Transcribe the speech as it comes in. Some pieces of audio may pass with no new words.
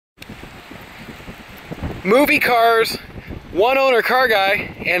movie cars, one owner car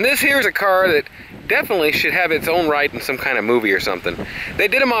guy, and this here's a car that definitely should have its own right in some kind of movie or something. They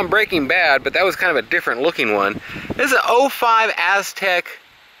did them on Breaking Bad, but that was kind of a different looking one. This is an 05 Aztek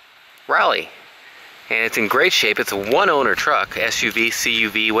Rally, and it's in great shape. It's a one owner truck, SUV,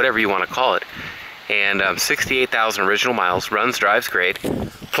 CUV, whatever you want to call it, and 68,000 original miles, runs, drives great,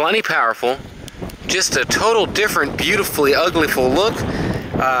 plenty powerful, just a total different, beautifully uglyful look.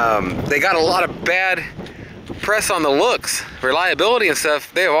 They got a lot of bad press on the looks, reliability and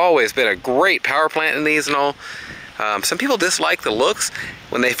stuff. They have always been a great power plant in these and all. Some people dislike the looks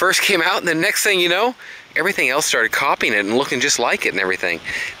when they first came out, and the next thing you know, everything else started copying it and looking just like it and everything.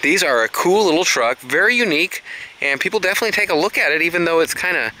 These are a cool little truck, very unique, and people definitely take a look at it, even though it's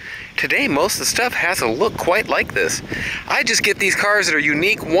kind of, today most of the stuff has a look quite like this. I just get these cars that are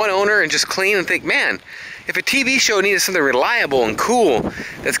unique, one owner, and just clean, and think, man, if a TV show needed something reliable and cool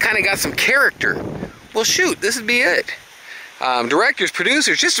that's kind of got some character, well shoot, this would be it. Directors,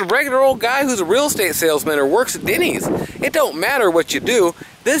 producers, just a regular old guy who's a real estate salesman or works at Denny's. It don't matter what you do.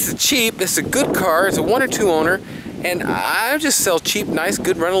 This is cheap, it's a good car, it's a one or two owner, and I just sell cheap, nice,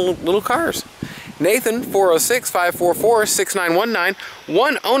 good rental little cars. Nathan, 406-544-6919,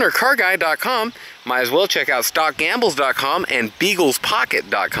 oneownercarguy.com. Might as well check out stockgambles.com and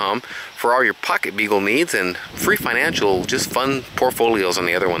beaglespocket.com for all your pocket beagle needs, and free financial, just fun portfolios on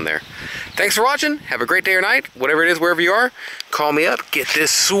the other one there. Thanks for watching. Have a great day or night, whatever it is, wherever you are. Call me up, get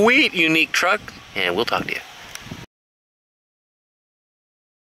this sweet, unique truck, and we'll talk to you.